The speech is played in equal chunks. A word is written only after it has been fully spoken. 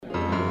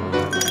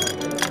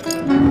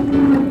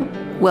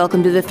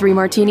Welcome to the Three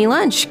Martini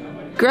Lunch.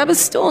 Grab a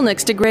stool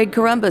next to Greg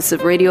Columbus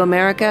of Radio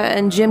America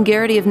and Jim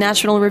Garrity of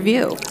National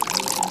Review.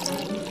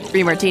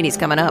 Three Martinis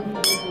coming up.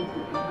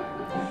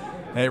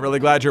 Hey, really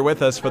glad you're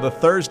with us for the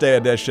Thursday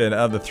edition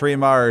of the Three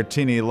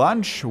Martini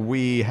Lunch.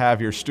 We have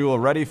your stool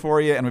ready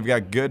for you, and we've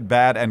got good,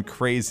 bad, and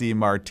crazy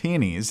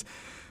martinis.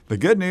 The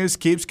good news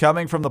keeps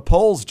coming from the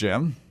polls,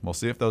 Jim. We'll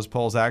see if those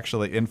polls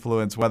actually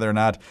influence whether or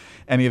not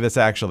any of this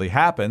actually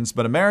happens.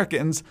 But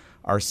Americans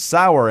are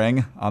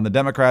souring on the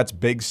Democrats'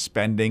 big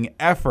spending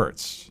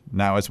efforts.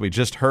 Now, as we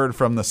just heard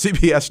from the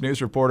CBS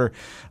News reporter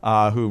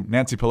who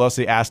Nancy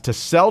Pelosi asked to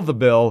sell the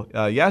bill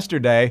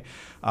yesterday,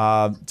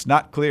 it's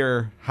not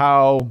clear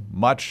how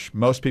much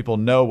most people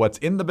know what's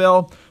in the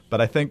bill.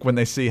 But I think when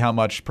they see how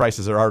much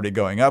prices are already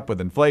going up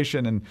with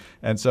inflation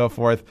and so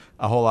forth,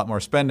 a whole lot more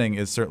spending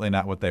is certainly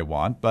not what they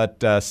want. But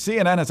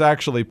CNN has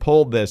actually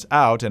pulled this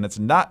out, and it's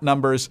not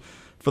numbers,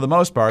 for the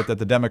most part, that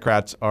the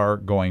Democrats are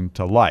going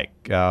to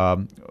like.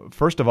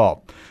 First of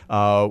all,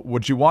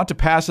 would you want to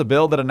pass a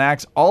bill that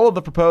enacts all of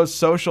the proposed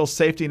social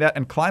safety net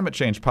and climate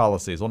change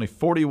policies? Only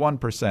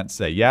 41%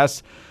 say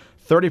yes.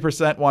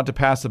 30% want to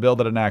pass a bill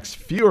that enacts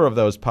fewer of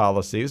those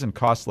policies and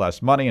costs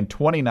less money, and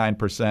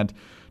 29%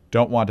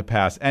 don't want to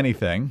pass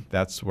anything.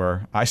 That's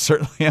where I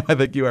certainly am. I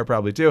think you are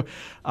probably too.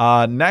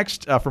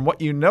 Next, from what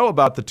you know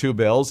about the two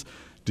bills,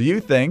 do you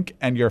think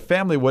and your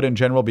family would in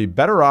general be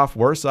better off,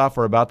 worse off,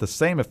 or about the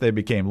same if they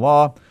became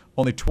law?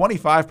 Only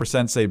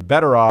 25% say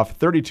better off,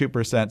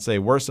 32% say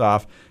worse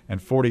off, and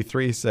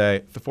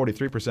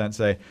 43%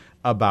 say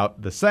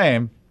about the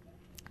same.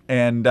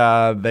 And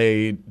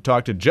they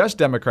talked to just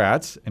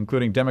Democrats,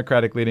 including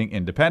Democratic-leaning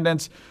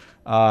independents.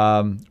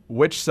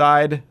 Which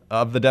side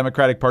of the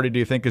Democratic Party do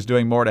you think is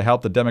doing more to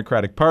help the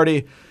Democratic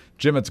Party?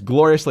 Jim, it's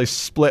gloriously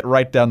split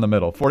right down the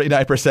middle.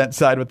 49%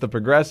 side with the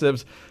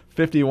progressives,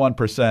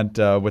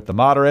 51% with the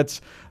moderates.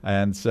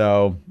 And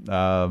so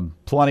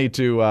plenty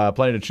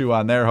to chew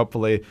on there.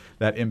 Hopefully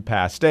that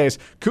impasse stays.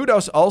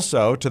 Kudos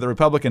also to the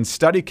Republican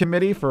Study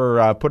Committee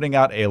for putting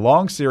out a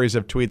long series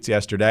of tweets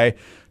yesterday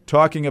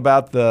talking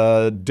about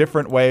the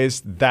different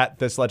ways that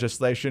this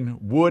legislation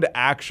would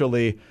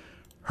actually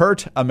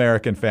hurt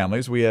American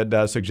families. We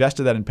had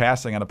suggested that in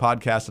passing on a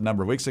podcast a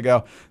number of weeks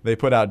ago. They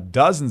put out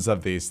dozens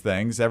of these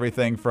things,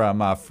 everything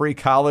from free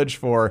college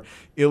for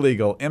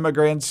illegal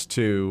immigrants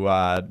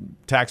to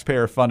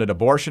taxpayer-funded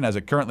abortion as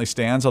it currently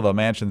stands, although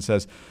Manchin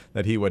says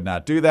that he would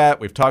not do that.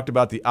 We've talked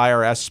about the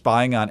IRS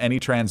spying on any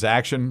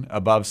transaction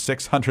above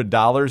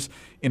 $600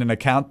 in an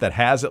account that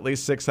has at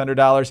least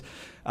 $600.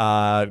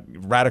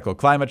 Radical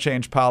climate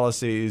change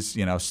policies,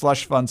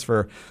 slush funds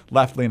for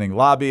left-leaning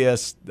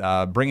lobbyists,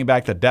 bringing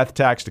back the death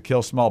tax to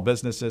kill small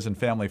businesses and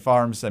family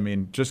farms. I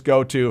mean, just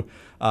go to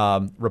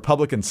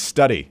Republican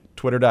Study,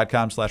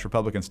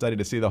 twitter.com/Republican Study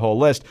to see the whole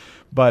list.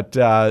 But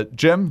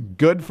Jim,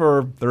 good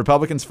for the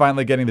Republicans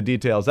finally getting the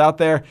details out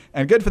there,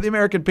 and good for the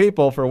American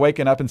people for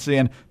waking up and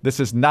seeing this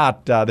is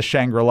not the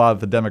Shangri-La that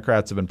the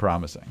Democrats have been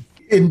promising.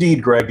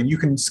 Indeed, Greg, and you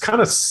can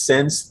kind of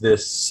sense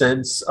this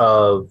sense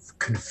of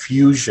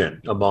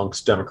confusion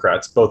amongst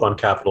Democrats, both on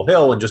Capitol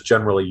Hill and just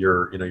generally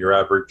your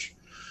average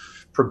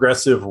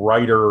progressive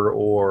writer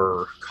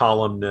or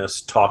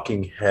columnist,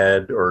 talking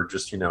head, or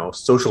just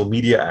social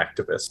media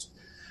activist.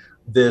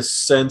 This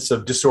sense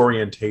of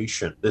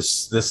disorientation,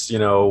 this sense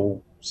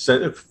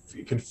of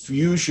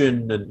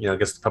confusion, and I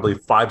guess probably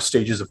 5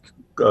 stages of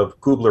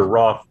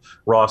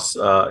Kubler-Ross,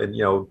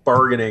 and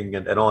bargaining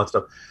and all that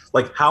stuff.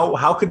 Like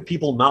how could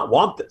people not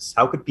want this?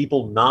 How could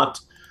people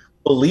not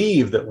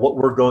believe that what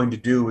we're going to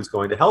do is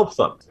going to help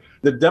them?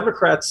 The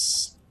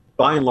Democrats,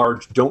 by and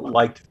large, don't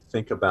like to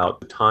think about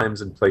the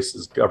times and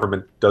places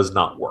government does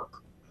not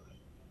work.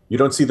 You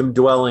don't see them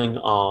dwelling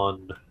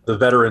on the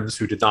veterans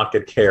who did not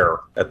get care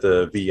at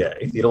the VA.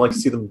 You don't like to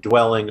see them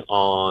dwelling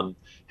on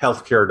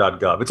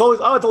healthcare.gov. It's always,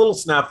 it's a little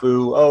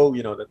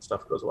snafu. That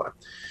stuff goes away.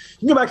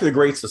 You can go back to the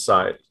Great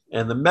Society,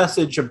 and the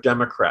message of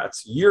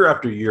Democrats year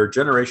after year,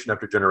 generation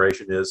after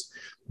generation is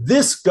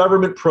this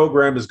government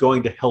program is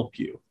going to help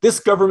you. This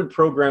government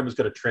program is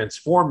going to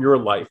transform your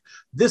life.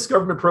 This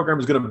government program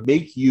is going to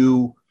make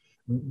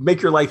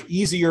your life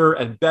easier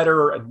and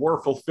better and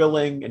more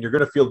fulfilling, and you're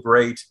going to feel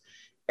great.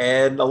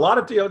 And a lot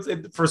of,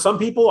 for some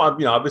people,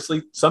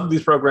 obviously some of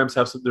these programs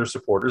have their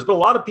supporters, but a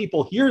lot of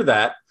people hear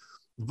that,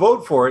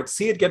 vote for it,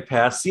 see it get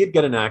passed, see it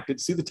get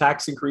enacted, see the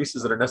tax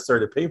increases that are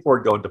necessary to pay for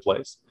it go into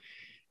place.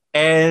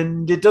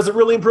 And it doesn't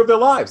really improve their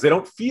lives. They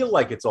don't feel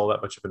like it's all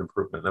that much of an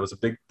improvement. That was a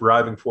big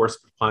driving force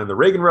behind the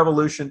Reagan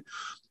Revolution,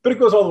 but it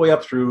goes all the way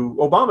up through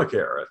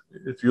Obamacare.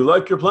 If you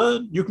like your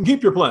plan, you can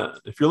keep your plan.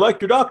 If you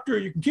like your doctor,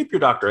 you can keep your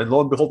doctor. And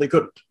lo and behold, they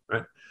couldn't,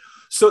 right?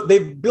 So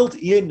they've built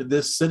in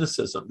this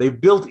cynicism.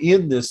 They've built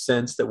in this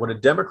sense that when a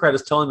Democrat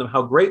is telling them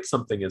how great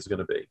something is going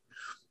to be,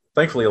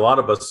 thankfully, a lot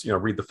of us,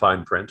 read the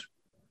fine print.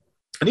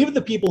 And even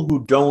the people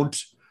who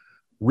don't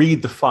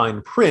read the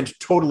fine print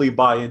totally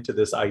buy into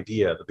this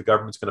idea that the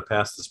government's going to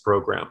pass this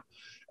program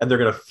and they're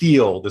going to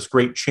feel this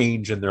great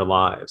change in their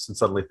lives and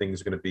suddenly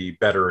things are going to be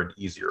better and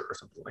easier or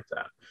something like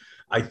that.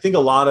 I think a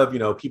lot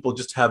of, people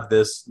just have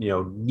this,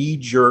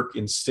 knee-jerk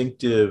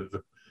instinctive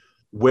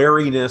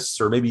wariness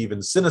or maybe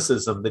even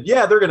cynicism that,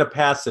 yeah, they're going to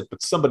pass it,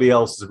 but somebody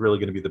else is really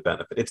going to be the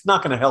benefit. It's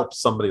not going to help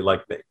somebody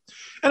like me.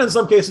 And in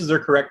some cases,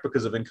 they're correct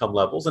because of income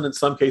levels. And in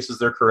some cases,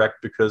 they're correct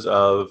because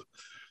of,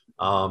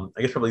 I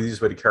guess probably the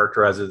easiest way to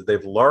characterize it is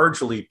they've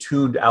largely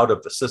tuned out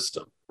of the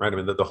system, right? I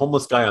mean, the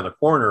homeless guy on the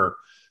corner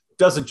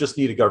doesn't just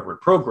need a government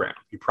program.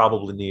 He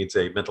probably needs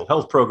a mental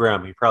health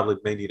program. He probably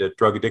may need a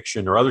drug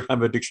addiction or other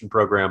kind of addiction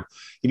program.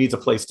 He needs a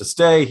place to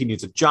stay. He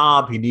needs a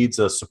job. He needs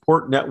a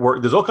support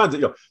network. There's all kinds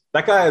of,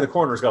 that guy in the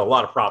corner has got a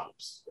lot of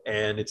problems.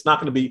 And it's not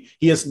going to be,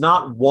 he is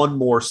not one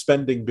more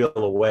spending bill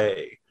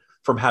away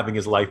from having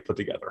his life put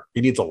together. He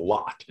needs a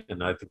lot.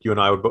 And I think you and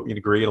I would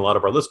agree, and a lot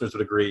of our listeners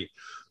would agree,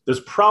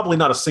 there's probably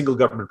not a single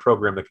government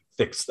program that can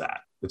fix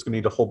that. It's going to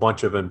need a whole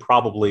bunch of, and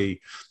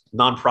probably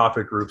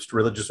nonprofit groups,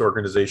 religious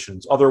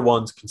organizations, other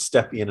ones can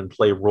step in and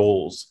play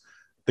roles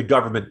the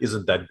government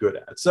isn't that good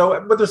at.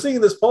 So, but they're seeing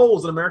in this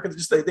polls that Americans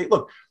just say,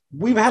 look,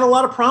 we've had a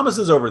lot of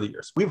promises over the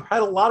years. We've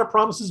had a lot of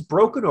promises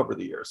broken over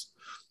the years.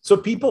 So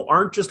people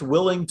aren't just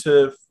willing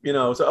to,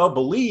 say,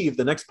 believe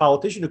the next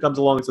politician who comes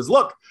along and says,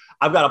 look,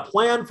 I've got a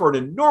plan for an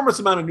enormous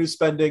amount of new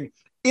spending.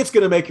 It's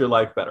going to make your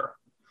life better.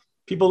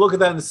 People look at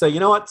that and say, you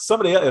know what,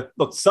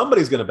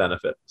 somebody's going to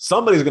benefit.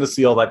 Somebody's going to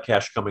see all that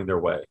cash coming their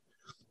way.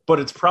 But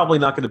it's probably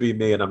not going to be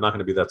me, and I'm not going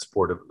to be that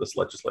supportive of this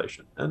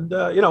legislation. And,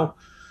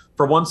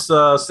 for once,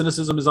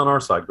 cynicism is on our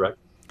side, Greg.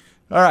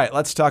 All right,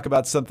 let's talk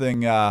about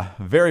something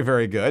very,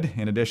 very good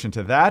in addition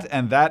to that,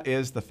 and that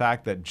is the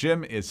fact that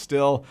Jim is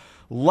still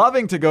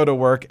loving to go to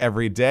work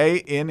every day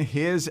in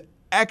his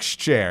X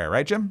chair.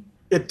 Right, Jim?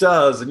 It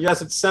does. And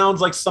yes, it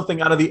sounds like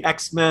something out of the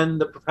X-Men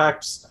that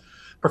perhaps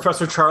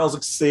Professor Charles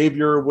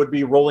Xavier would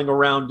be rolling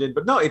around in.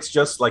 But no, it's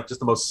just the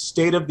most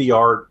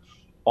state-of-the-art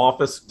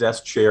office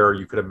desk chair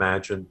you could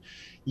imagine.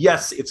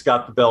 Yes, it's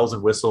got the bells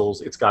and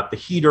whistles. It's got the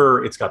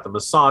heater. It's got the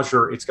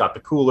massager. It's got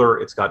the cooler.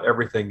 It's got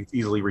everything. It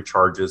easily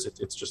recharges.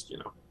 It's just,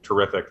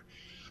 terrific.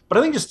 But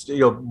I think just,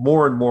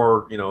 more and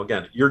more,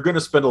 again, you're going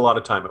to spend a lot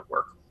of time at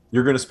work.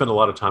 You're going to spend a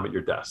lot of time at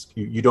your desk.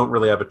 You don't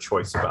really have a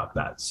choice about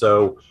that.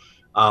 So,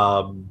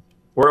 if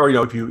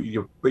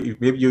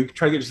maybe you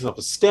try to get yourself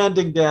a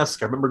standing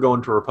desk. I remember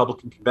going to a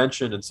Republican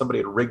convention and somebody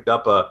had rigged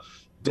up a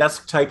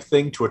desk type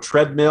thing to a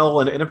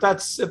treadmill. And if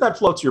that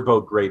floats your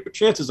boat, great. But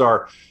chances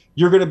are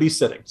you're going to be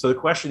sitting. So the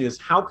question is,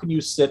 how can you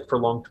sit for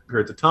long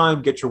periods of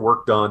time, get your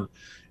work done,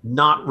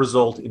 not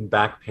result in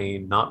back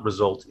pain, not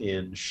result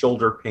in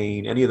shoulder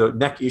pain, any of the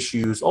neck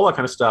issues, all that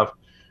kind of stuff.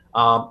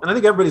 And I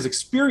think everybody's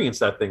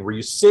experienced that thing where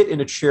you sit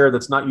in a chair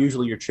that's not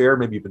usually your chair.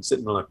 Maybe you've been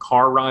sitting on a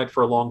car ride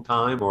for a long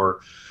time, or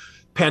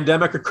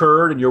pandemic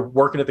occurred and you're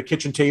working at the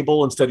kitchen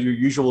table instead of your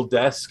usual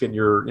desk, and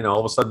you're, all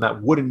of a sudden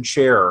that wooden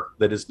chair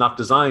that is not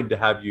designed to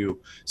have you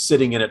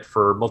sitting in it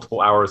for multiple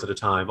hours at a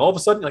time. All of a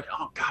sudden you're like,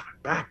 oh God, my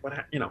back,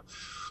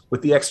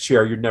 with the X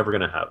chair, you're never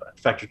going to have that.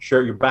 In fact,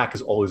 your back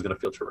is always going to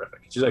feel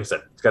terrific. Just like I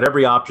said, it's got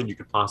every option you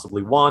could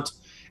possibly want.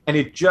 And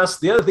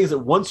the other thing is that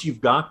once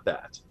you've got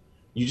that,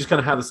 you just kind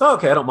of have this,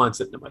 okay, I don't mind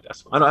sitting at my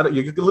desk.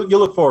 You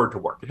look forward to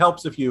work. It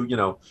helps if you,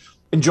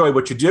 enjoy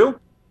what you do.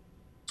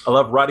 I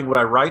love writing what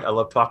I write. I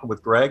love talking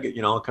with Greg,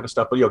 all kind of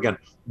stuff. But again,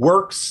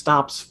 work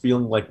stops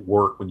feeling like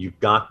work when you've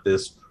got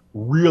this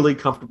really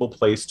comfortable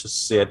place to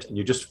sit and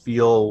you just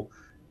feel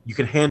you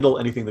can handle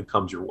anything that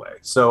comes your way.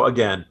 So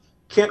again,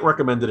 can't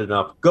recommend it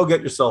enough. Go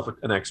get yourself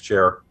an X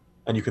chair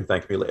and you can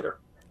thank me later.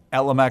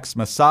 LMX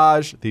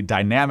massage, the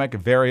dynamic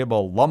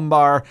variable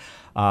lumbar,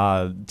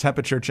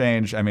 temperature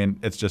change. I mean,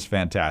 it's just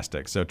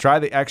fantastic. So try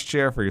the X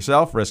Chair for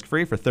yourself,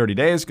 risk-free for 30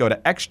 days. Go to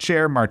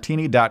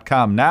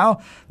xchairmartini.com now.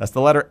 That's the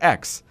letter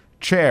X,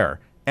 chair,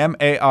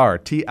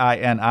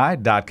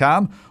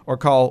 MARTINI.com, or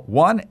call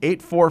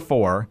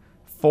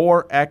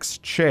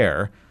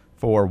 1-844-4X-CHAIR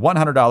for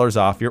 $100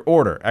 off your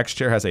order. X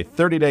Chair has a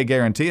 30-day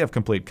guarantee of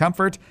complete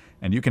comfort,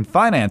 and you can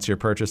finance your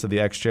purchase of the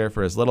X Chair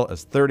for as little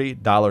as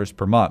 $30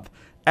 per month.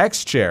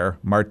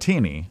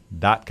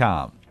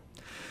 xchairmartini.com.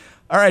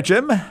 All right,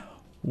 Jim.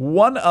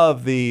 One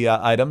of the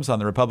items on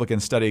the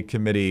Republican Study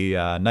Committee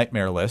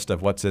nightmare list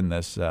of what's in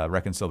this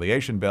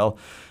reconciliation bill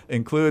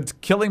includes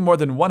killing more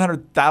than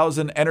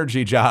 100,000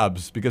 energy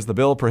jobs because the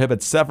bill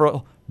prohibits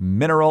several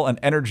mineral and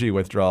energy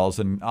withdrawals,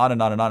 and on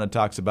and on and on. It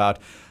talks about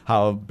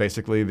how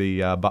basically the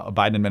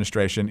Biden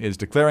administration is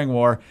declaring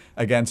war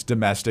against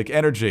domestic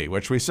energy,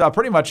 which we saw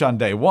pretty much on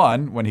day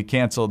one when he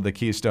canceled the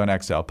Keystone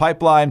XL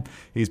pipeline.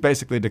 He's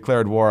basically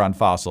declared war on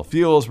fossil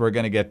fuels. We're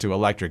going to get to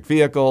electric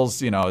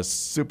vehicles, as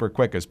super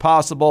quick as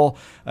possible.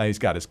 He's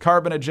got his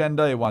carbon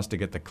agenda. He wants to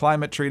get the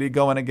climate treaty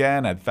going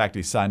again. In fact,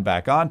 he signed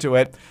back onto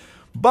it.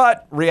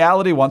 But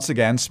reality, once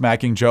again,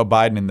 smacking Joe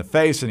Biden in the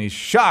face, and he's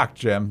shocked,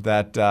 Jim,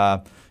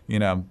 that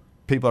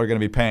people are going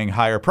to be paying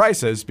higher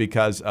prices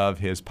because of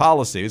his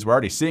policies. We're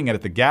already seeing it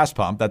at the gas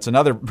pump. That's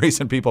another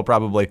reason people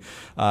probably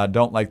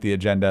don't like the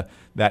agenda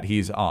that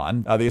he's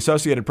on. The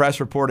Associated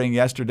Press reporting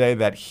yesterday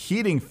that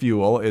heating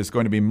fuel is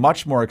going to be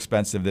much more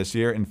expensive this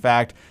year. In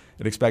fact,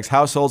 it expects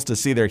households to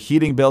see their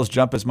heating bills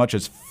jump as much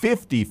as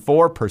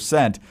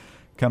 54%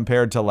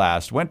 compared to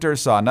last winter.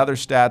 Saw another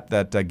stat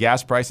that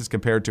gas prices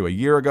compared to a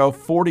year ago,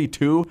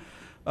 42%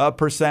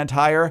 percent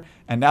higher.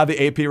 And now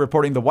the AP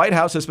reporting the White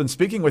House has been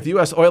speaking with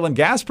U.S. oil and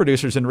gas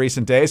producers in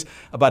recent days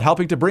about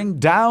helping to bring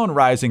down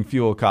rising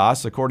fuel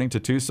costs. According to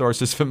two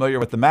sources familiar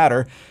with the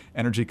matter,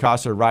 energy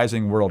costs are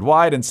rising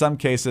worldwide, in some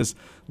cases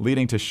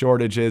leading to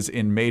shortages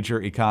in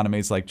major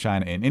economies like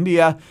China and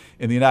India.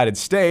 In the United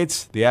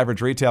States, the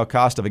average retail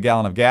cost of a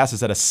gallon of gas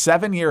is at a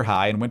 7-year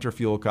high, and winter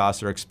fuel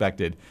costs are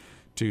expected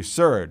to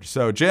surge.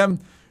 So, Jim,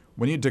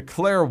 when you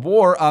declare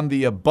war on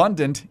the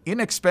abundant,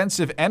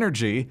 inexpensive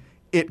energy,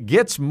 it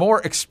gets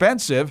more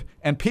expensive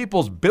and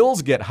people's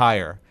bills get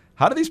higher.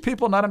 How do these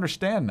people not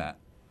understand that?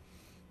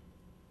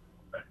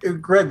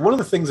 Greg, one of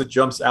the things that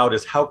jumps out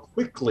is how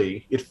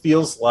quickly it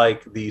feels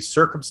like the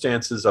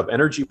circumstances of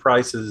energy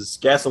prices,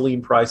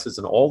 gasoline prices,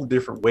 and all the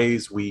different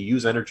ways we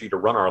use energy to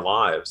run our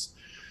lives,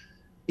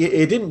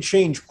 it didn't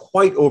change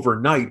quite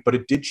overnight, but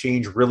it did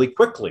change really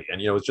quickly.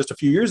 And, it was just a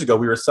few years ago,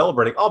 we were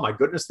celebrating, oh my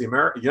goodness, the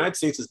United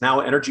States is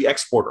now an energy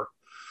exporter.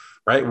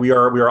 Right, we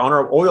are on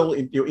our oil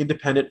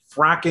independent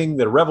fracking,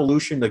 the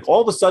revolution. Like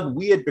all of a sudden,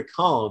 we had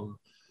become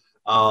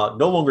no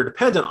longer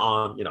dependent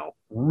on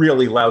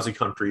really lousy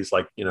countries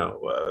like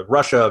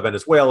Russia,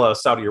 Venezuela,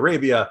 Saudi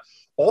Arabia,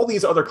 all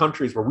these other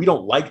countries where we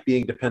don't like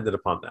being dependent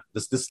upon them.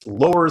 This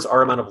lowers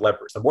our amount of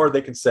leverage. The more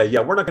they can say, yeah,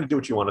 we're not going to do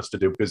what you want us to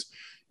do because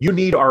you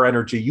need our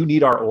energy, you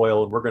need our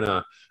oil, and we're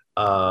gonna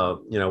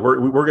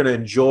we're gonna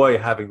enjoy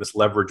having this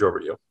leverage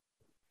over you.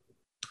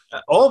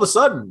 All of a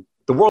sudden,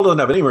 the world doesn't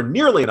have anywhere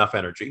nearly enough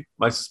energy.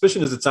 My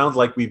suspicion is it sounds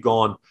like they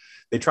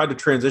tried to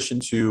transition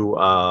to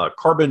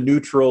carbon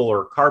neutral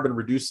or carbon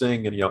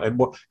reducing and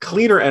more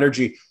cleaner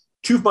energy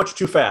too much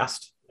too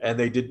fast. And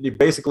they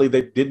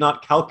did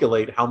not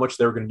calculate how much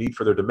they were going to need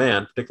for their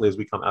demand, particularly as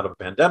we come out of a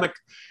pandemic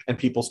and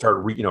people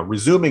start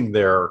resuming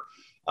their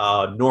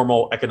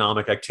normal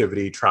economic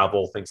activity,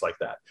 travel, things like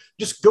that.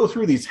 Just go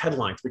through these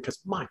headlines because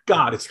my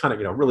God, it's kind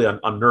of really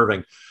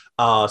unnerving.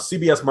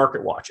 CBS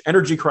Market Watch,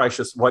 energy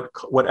crisis.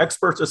 What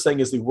experts are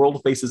saying is the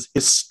world faces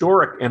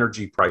historic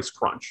energy price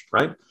crunch,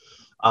 right?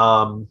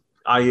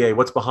 IEA,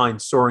 what's behind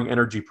soaring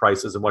energy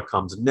prices and what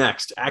comes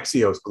next?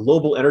 Axios,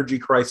 global energy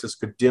crisis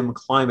could dim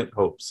climate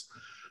hopes.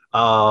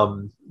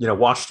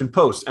 Washington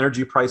Post,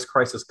 energy price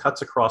crisis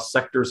cuts across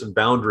sectors and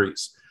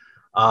boundaries.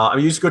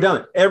 You just go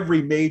down.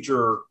 Every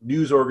major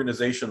news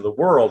organization in the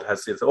world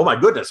has said, "Oh my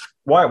goodness,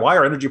 why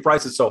are energy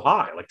prices so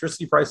high?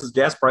 Electricity prices,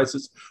 gas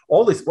prices,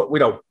 all these. What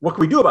can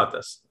we do about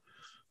this?"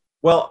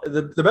 Well,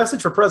 the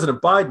message for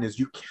President Biden is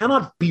you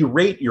cannot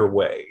berate your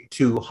way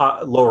to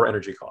lower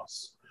energy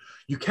costs.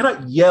 You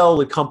cannot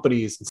yell at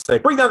companies and say,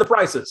 "Bring down the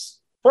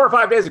prices 4 or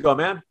 5 days ago,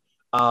 man,"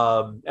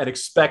 and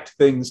expect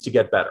things to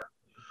get better.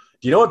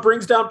 Do you know what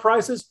brings down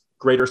prices?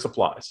 Greater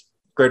supplies.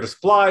 Greater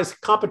supplies,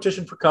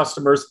 competition for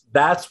customers.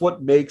 That's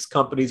what makes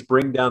companies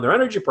bring down their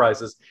energy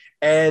prices.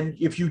 And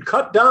if you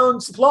cut down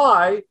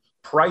supply,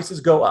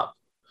 prices go up.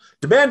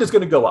 Demand is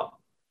going to go up.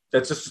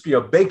 That's just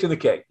baked in the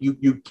cake. We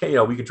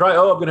can try. I'm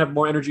going to have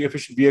more energy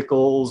efficient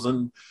vehicles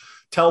and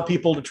tell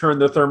people to turn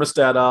their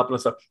thermostat up and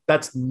stuff.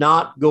 That's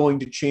not going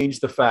to change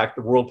the fact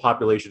the world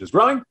population is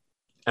growing.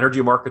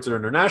 Energy markets are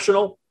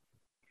international,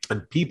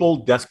 and people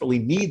desperately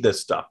need this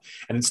stuff.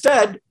 And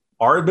instead,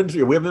 we have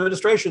an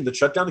administration that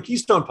shut down the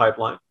Keystone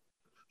Pipeline,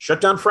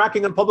 shut down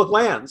fracking on public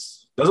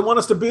lands, doesn't want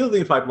us to build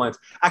these pipelines.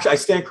 Actually, I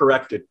stand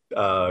corrected,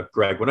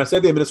 Greg. When I say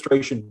the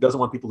administration doesn't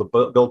want people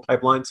to build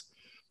pipelines,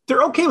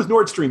 they're okay with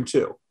Nord Stream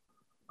 2.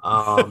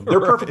 They're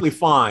perfectly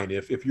fine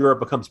if Europe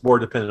becomes more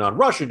dependent on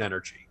Russian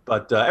energy.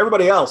 But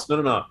everybody else,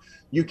 no,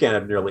 you can't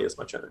have nearly as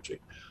much energy.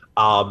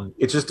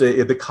 It's just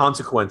the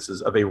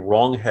consequences of a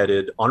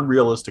wrong-headed,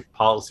 unrealistic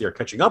policy are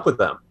catching up with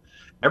them.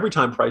 Every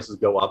time prices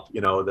go up,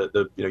 you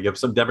have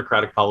some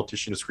Democratic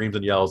politician who screams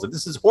and yells that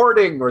this is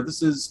hoarding or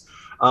this is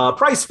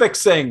price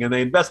fixing, and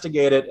they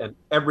investigate it. And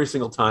every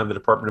single time the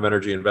Department of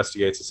Energy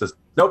investigates, it says,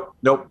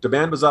 nope,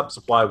 demand was up,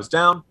 supply was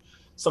down.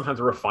 Sometimes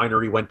a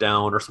refinery went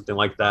down or something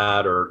like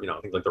that, or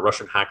things like the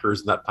Russian hackers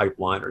in that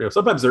pipeline. Or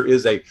sometimes there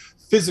is a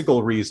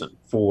physical reason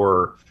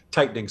for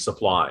tightening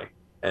supply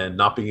and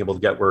not being able to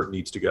get where it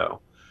needs to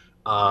go.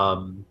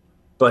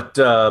 But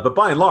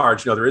by and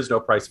large, there is no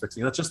price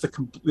fixing. That's just the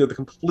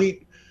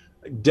complete.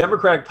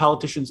 Democratic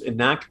politicians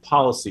enact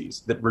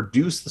policies that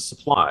reduce the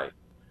supply,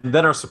 and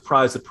then are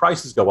surprised that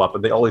prices go up,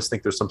 and they always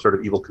think there's some sort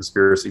of evil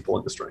conspiracy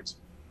pulling the strings.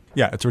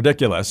 Yeah, it's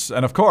ridiculous.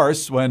 And of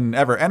course,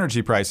 whenever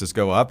energy prices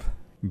go up,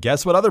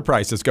 guess what other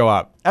prices go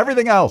up?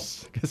 Everything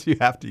else, because you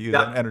have to use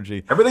that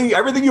energy.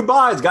 Everything you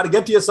buy has got to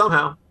get to you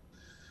somehow.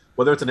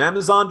 Whether it's an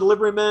Amazon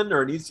delivery man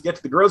or it needs to get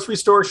to the grocery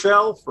store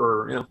shelf,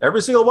 or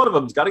every single one of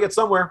them has got to get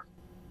somewhere.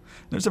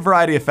 There's a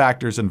variety of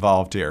factors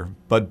involved here,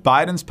 but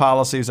Biden's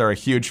policies are a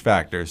huge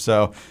factor.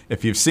 So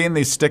if you've seen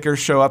these stickers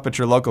show up at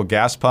your local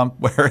gas pump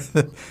where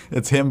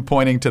it's him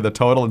pointing to the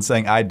total and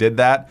saying, "I did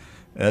that,"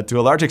 to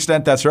a large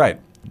extent, that's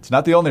right. It's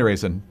not the only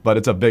reason, but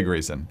it's a big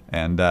reason.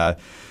 And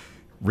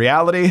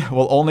reality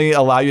will only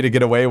allow you to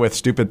get away with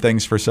stupid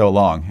things for so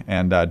long.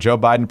 And Joe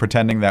Biden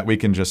pretending that we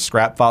can just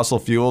scrap fossil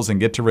fuels and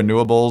get to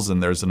renewables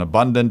and there's an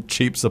abundant,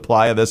 cheap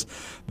supply of this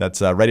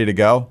that's ready to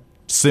go.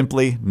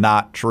 simply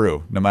not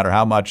true, no matter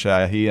how much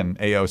he and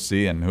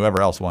AOC and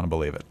whoever else want to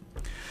believe it.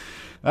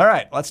 All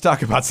right, let's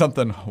talk about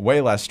something way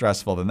less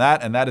stressful than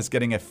that, and that is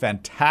getting a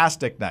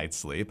fantastic night's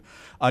sleep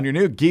on your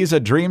new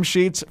Giza Dream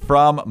Sheets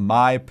from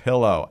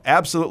MyPillow.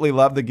 Absolutely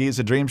love the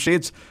Giza Dream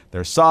Sheets.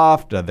 They're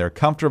soft, they're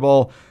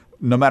comfortable.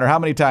 No matter how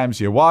many times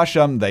you wash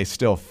them, they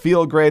still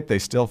feel great. They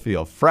still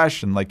feel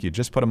fresh and like you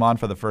just put them on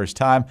for the first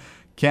time.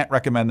 Can't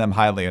recommend them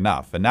highly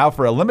enough. And now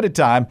for a limited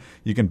time,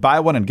 you can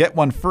buy one and get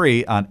one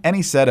free on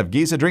any set of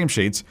Giza Dream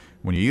Sheets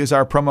when you use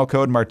our promo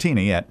code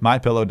Martini at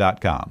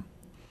mypillow.com.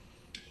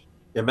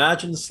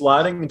 Imagine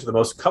sliding into the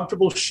most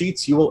comfortable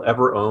sheets you will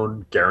ever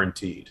own,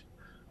 guaranteed.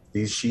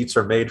 These sheets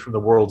are made from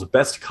the world's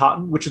best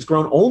cotton, which is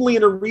grown only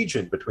in a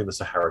region between the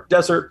Sahara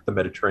Desert, the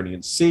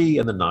Mediterranean Sea,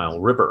 and the Nile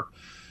River.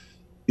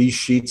 These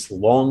sheets'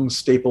 long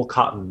staple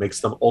cotton makes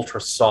them ultra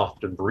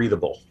soft and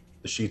breathable.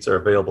 The sheets are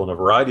available in a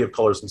variety of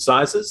colors and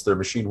sizes. They're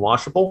machine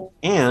washable,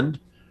 and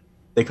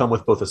they come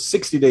with both a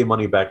 60-day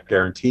money-back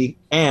guarantee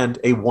and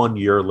a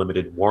 1-year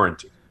limited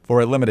warranty. For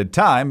a limited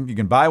time, you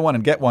can buy one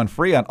and get one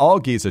free on all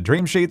Giza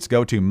Dream Sheets.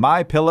 Go to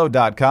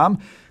mypillow.com,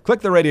 click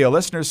the radio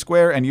listeners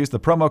square, and use the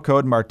promo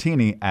code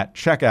Martini at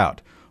checkout.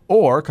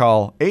 Or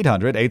call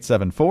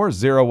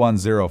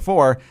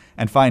 800-874-0104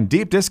 and find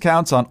deep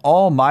discounts on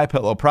all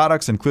MyPillow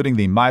products, including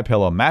the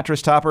MyPillow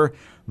mattress topper,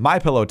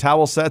 MyPillow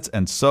towel sets,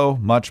 and so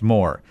much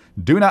more.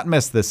 Do not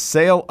miss this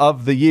sale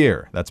of the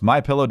year. That's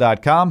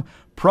mypillow.com,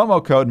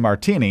 promo code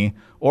Martini,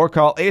 or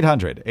call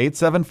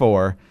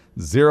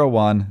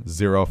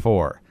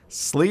 800-874-0104.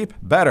 Sleep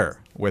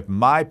better with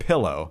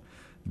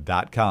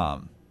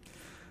mypillow.com.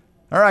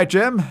 All right,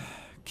 Jim.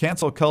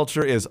 Cancel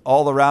culture is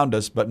all around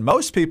us, but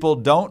most people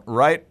don't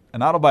write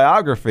an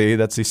autobiography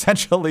that's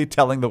essentially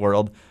telling the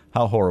world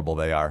how horrible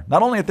they are.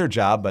 Not only at their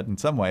job, but in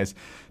some ways,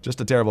 just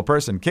a terrible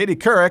person. Katie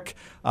Couric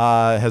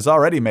has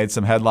already made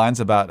some headlines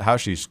about how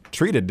she's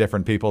treated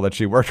different people that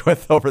she worked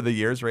with over the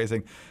years,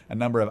 raising a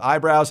number of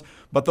eyebrows.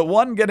 But the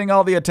one getting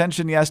all the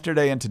attention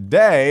yesterday and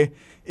today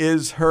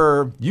is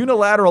her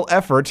unilateral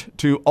effort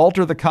to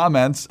alter the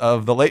comments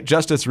of the late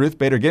Justice Ruth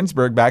Bader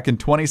Ginsburg back in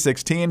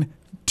 2016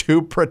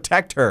 to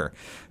protect her.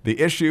 The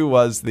issue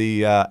was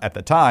the, at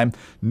the time,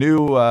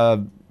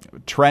 new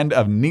trend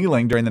of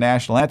kneeling during the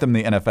national anthem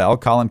in the NFL.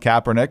 Colin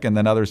Kaepernick and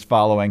then others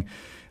following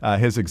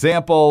his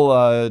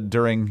example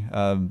during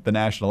the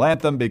national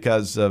anthem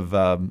because of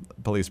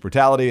police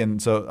brutality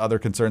and so other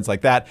concerns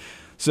like that.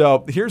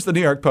 So here's the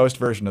New York Post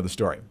version of the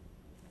story.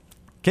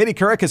 Katie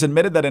Couric has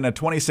admitted that in a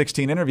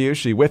 2016 interview,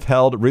 she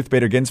withheld Ruth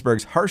Bader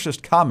Ginsburg's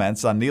harshest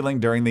comments on kneeling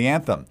during the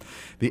anthem.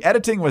 The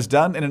editing was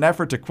done in an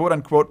effort to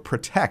quote-unquote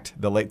protect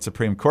the late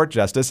Supreme Court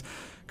Justice,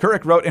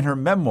 Couric wrote in her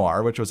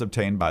memoir, which was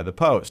obtained by the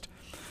Post.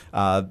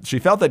 She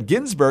felt that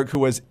Ginsburg, who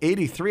was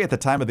 83 at the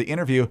time of the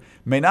interview,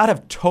 may not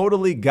have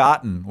totally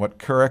gotten what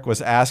Couric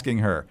was asking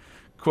her.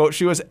 Quote,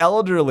 she was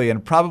elderly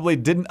and probably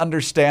didn't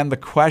understand the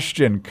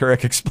question,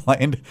 Couric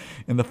explained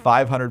in the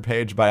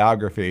 500-page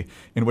biography,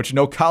 in which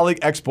no colleague,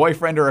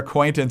 ex-boyfriend, or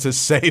acquaintance is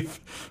safe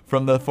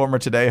from the former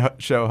Today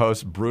Show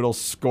host's brutal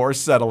score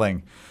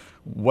settling.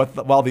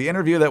 While the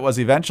interview that was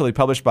eventually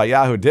published by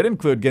Yahoo did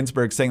include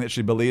Ginsburg saying that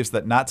she believes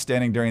that not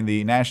standing during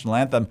the national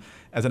anthem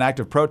as an act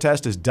of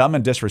protest is dumb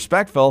and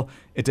disrespectful,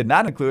 it did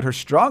not include her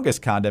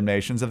strongest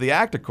condemnations of the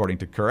act, according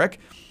to Couric.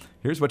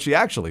 Here's what she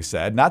actually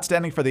said. Not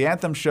standing for the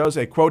anthem shows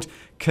a, quote,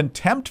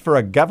 contempt for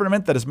a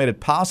government that has made it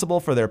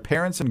possible for their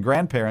parents and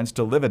grandparents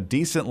to live a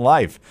decent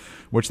life,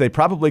 which they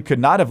probably could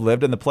not have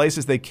lived in the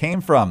places they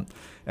came from.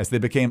 As they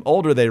became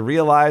older, they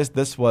realized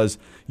this was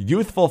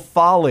youthful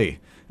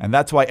folly. And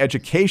that's why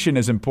education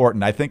is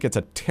important. I think it's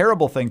a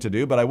terrible thing to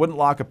do, but I wouldn't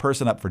lock a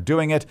person up for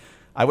doing it.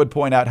 I would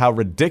point out how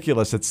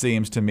ridiculous it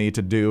seems to me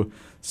to do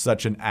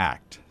such an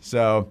act.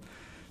 So,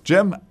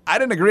 Jim, I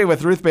didn't agree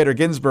with Ruth Bader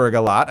Ginsburg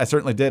a lot. I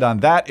certainly did on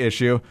that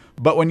issue.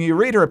 But when you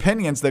read her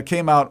opinions that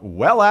came out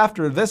well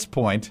after this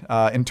point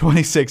in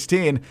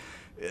 2016,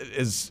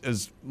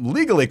 as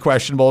legally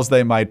questionable as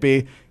they might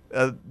be,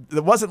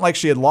 it wasn't like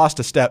she had lost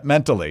a step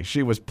mentally.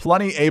 She was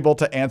plenty able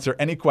to answer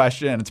any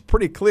question, and it's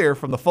pretty clear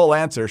from the full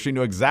answer she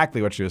knew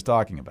exactly what she was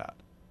talking about.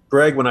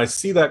 Greg, when I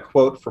see that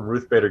quote from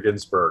Ruth Bader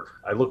Ginsburg,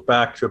 I look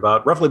back to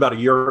roughly about a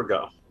year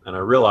ago, and I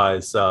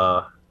realize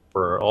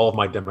for all of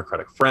my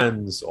Democratic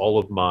friends, all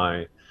of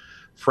my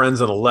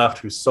friends on the left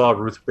who saw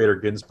Ruth Bader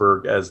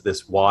Ginsburg as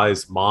this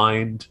wise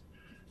mind,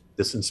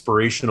 this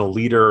inspirational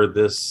leader,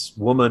 this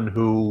woman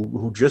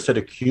who just had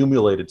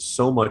accumulated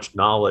so much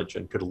knowledge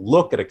and could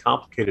look at a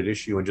complicated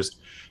issue and just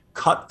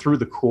cut through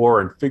the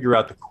core and figure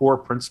out the core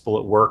principle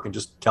at work and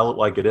just tell it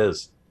like it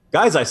is.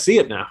 Guys, I see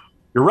it now.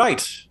 You're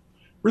right.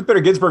 Ruth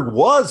Bader Ginsburg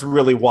was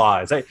really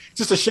wise. It's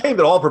just a shame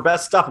that all of her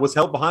best stuff was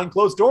held behind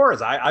closed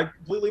doors. I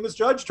completely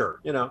misjudged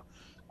her, you know.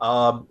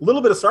 A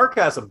little bit of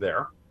sarcasm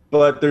there,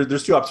 but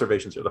there's two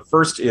observations here. The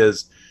first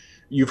is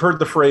you've heard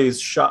the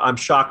phrase, I'm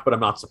shocked, but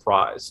I'm not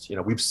surprised. You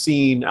know, we've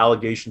seen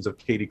allegations of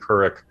Katie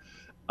Couric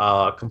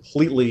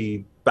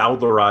completely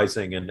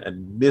bowdlerizing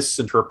and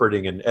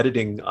misinterpreting and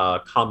editing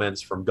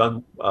comments from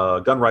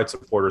gun rights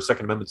supporters,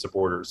 Second Amendment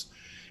supporters,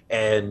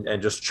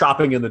 and just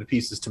chopping them into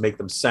pieces to make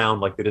them sound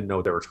like they didn't know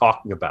what they were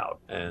talking about.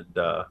 And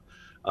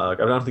I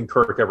don't think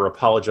Couric ever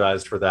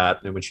apologized for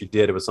that. And when she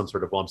did, it was some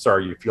sort of, well, I'm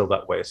sorry you feel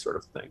that way sort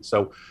of thing.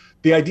 So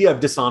the idea of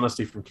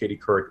dishonesty from Katie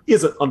Couric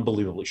is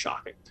unbelievably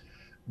shocking.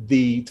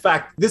 The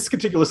fact this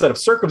particular set of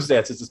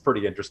circumstances is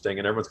pretty interesting.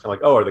 And everyone's kind of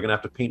like, oh, are they going to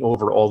have to paint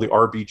over all the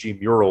RBG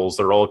murals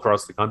that are all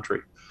across the country?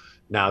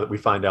 Now that we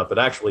find out that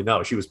actually,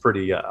 no, she was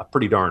pretty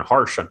darn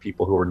harsh on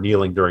people who were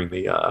kneeling during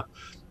the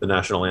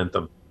national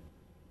anthem.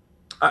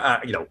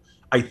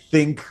 I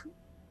think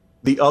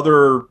the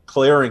other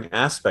glaring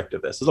aspect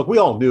of this is, look, we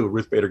all knew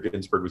Ruth Bader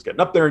Ginsburg was getting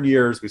up there in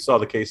years. We saw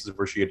the cases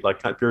where she had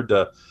appeared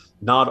to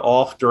nod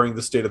off during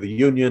the State of the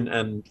Union.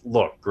 And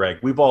look, Greg,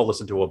 we've all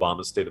listened to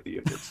Obama's State of the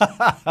Union.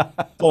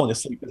 Falling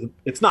asleep,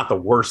 it's not the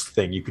worst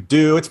thing you could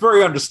do. It's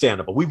very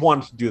understandable. We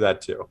wanted to do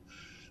that too.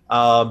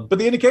 But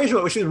the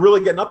indication was she was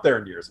really getting up there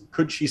in years. And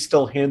could she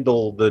still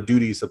handle the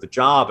duties of the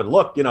job? And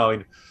look,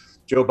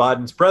 Joe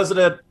Biden's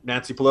president,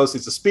 Nancy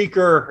Pelosi's the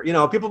speaker.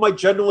 People might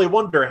generally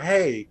wonder,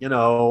 hey,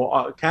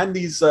 can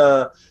these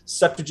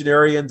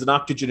septuagenarians and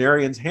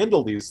octogenarians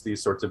handle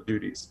these sorts of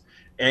duties?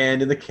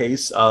 And in the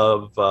case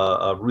of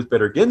Ruth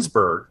Bader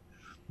Ginsburg,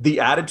 the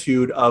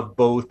attitude of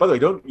both, by the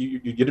way, you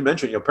didn't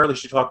mention, apparently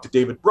she talked to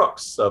David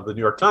Brooks of the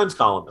New York Times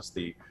columnist,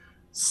 the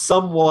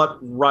somewhat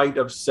right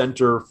of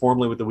center,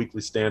 formerly with the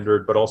Weekly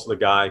Standard, but also the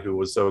guy who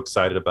was so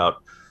excited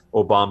about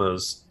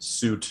Obama's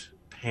suit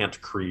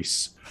pant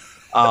crease.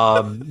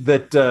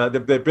 That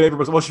David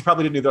Brooks, well, she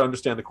probably didn't either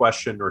understand the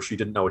question or she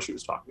didn't know what she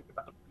was talking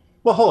about.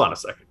 Well, hold on a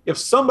second.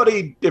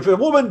 If a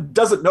woman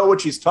doesn't know what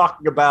she's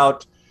talking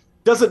about,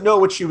 doesn't know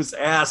what she was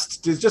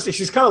asked,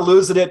 she's kind of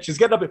losing it, she's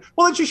getting up,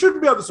 well, then she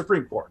shouldn't be on the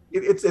Supreme Court.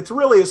 It's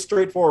really as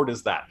straightforward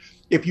as that.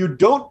 If you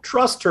don't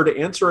trust her to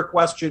answer a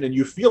question and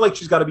you feel like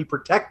she's got to be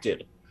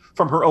protected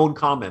from her own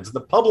comments, and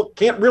the public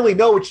can't really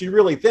know what she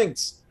really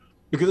thinks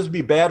because this would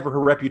be bad for her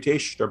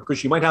reputation or because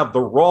she might have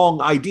the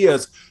wrong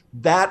ideas,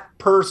 that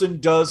person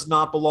does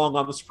not belong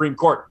on the Supreme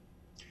Court.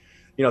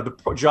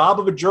 The job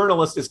of a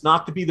journalist is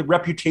not to be the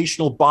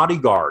reputational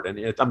bodyguard.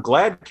 And I'm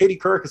glad Katie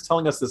Couric is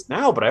telling us this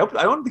now, but I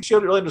don't think she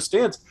really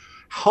understands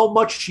how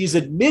much she's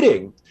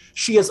admitting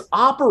she has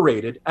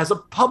operated as a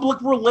public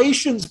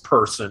relations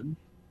person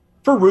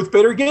for Ruth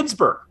Bader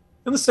Ginsburg.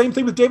 And the same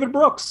thing with David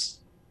Brooks.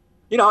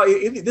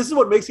 This is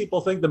what makes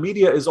people think the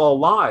media is all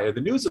lie,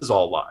 the news is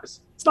all lies.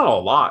 It's not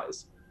all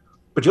lies.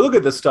 But you look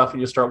at this stuff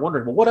and you start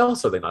wondering, well, what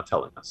else are they not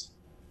telling us?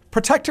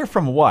 Protect her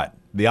from what?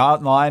 The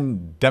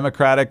online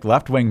Democratic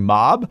left-wing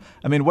mob?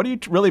 I mean, what are you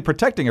really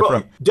protecting her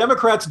from?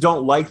 Democrats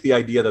don't like the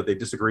idea that they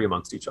disagree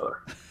amongst each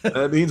other.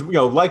 It means,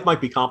 life might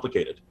be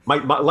complicated.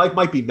 Life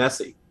might be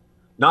messy.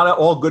 Not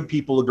all good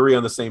people agree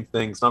on the same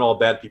things. Not all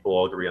bad people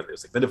all agree on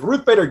these things. And if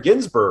Ruth Bader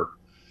Ginsburg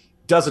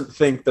doesn't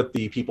think that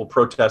the people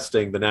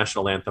protesting the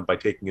national anthem by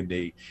taking a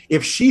knee,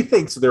 if she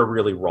thinks they're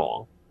really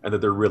wrong and that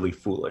they're really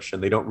foolish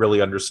and they don't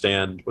really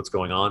understand what's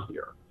going on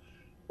here,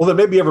 well, then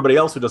maybe everybody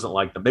else who doesn't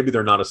like them, maybe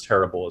they're not as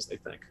terrible as they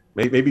think.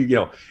 Maybe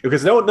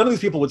because none of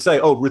these people would say,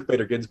 oh, Ruth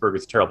Bader Ginsburg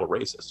is a terrible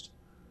racist.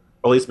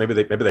 Or at least maybe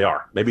they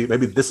are. Maybe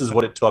this is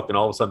what it took, and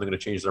all of a sudden they're going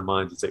to change their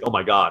minds and say, oh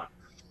my God,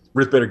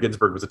 Ruth Bader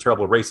Ginsburg was a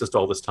terrible racist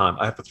all this time.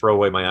 I have to throw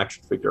away my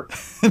action figure.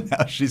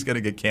 Now she's going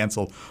to get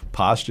canceled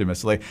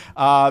posthumously.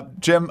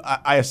 Jim,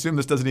 I assume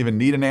this doesn't even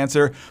need an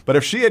answer, but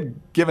if she had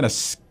given a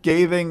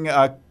scathing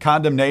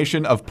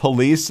condemnation of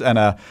police and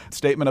a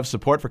statement of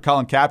support for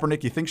Colin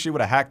Kaepernick, you think she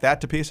would have hacked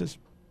that to pieces?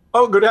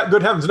 Oh, good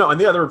heavens, no.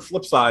 And the other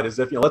flip side is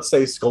if, let's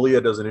say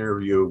Scalia does an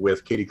interview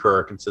with Katie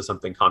Couric and says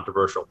something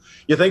controversial.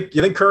 You think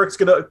Couric's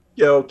going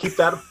to keep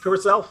that to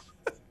herself?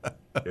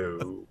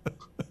 No.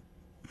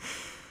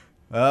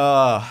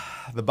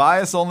 The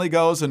bias only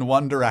goes in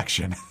one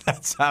direction.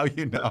 That's how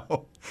you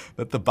know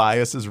that the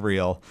bias is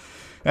real.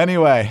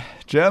 Anyway,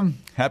 Jim,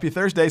 happy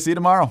Thursday. See you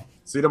tomorrow.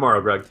 See you tomorrow,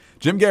 Greg.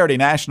 Jim Garrity,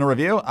 National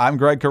Review. I'm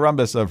Greg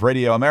Corumbus of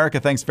Radio America.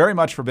 Thanks very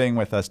much for being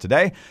with us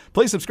today.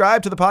 Please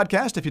subscribe to the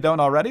podcast if you don't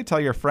already. Tell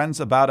your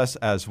friends about us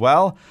as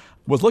well.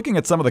 Was looking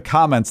at some of the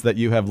comments that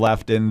you have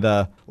left in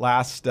the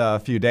last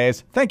few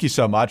days. Thank you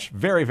so much.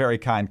 Very, very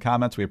kind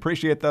comments. We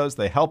appreciate those.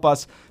 They help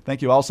us.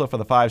 Thank you also for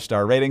the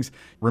 5-star ratings.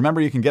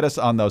 Remember, you can get us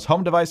on those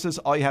home devices.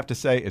 All you have to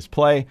say is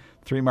play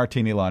 3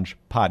 Martini Lunch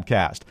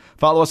podcast.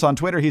 Follow us on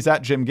Twitter. He's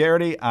at Jim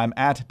Garrity. I'm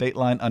at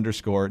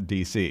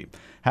Dateline_DC.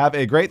 Have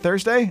a great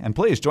Thursday, and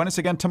please join us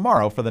again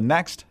tomorrow for the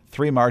next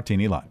 3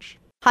 Martini Lunch.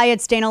 Hi,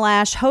 it's Dana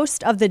Lash,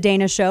 host of The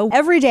Dana Show.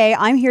 Every day,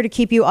 I'm here to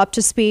keep you up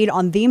to speed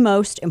on the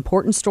most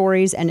important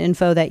stories and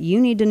info that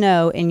you need to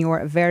know in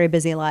your very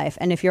busy life.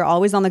 And if you're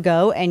always on the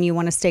go and you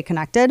want to stay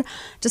connected,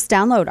 just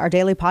download our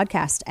daily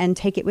podcast and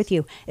take it with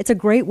you. It's a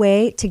great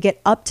way to get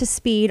up to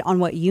speed on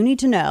what you need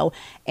to know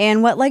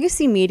and what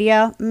legacy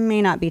media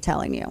may not be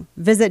telling you.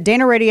 Visit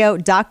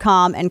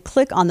danaradio.com and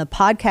click on the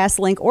podcast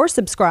link or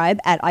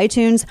subscribe at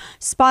iTunes,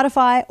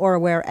 Spotify, or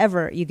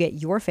wherever you get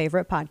your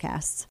favorite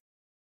podcasts.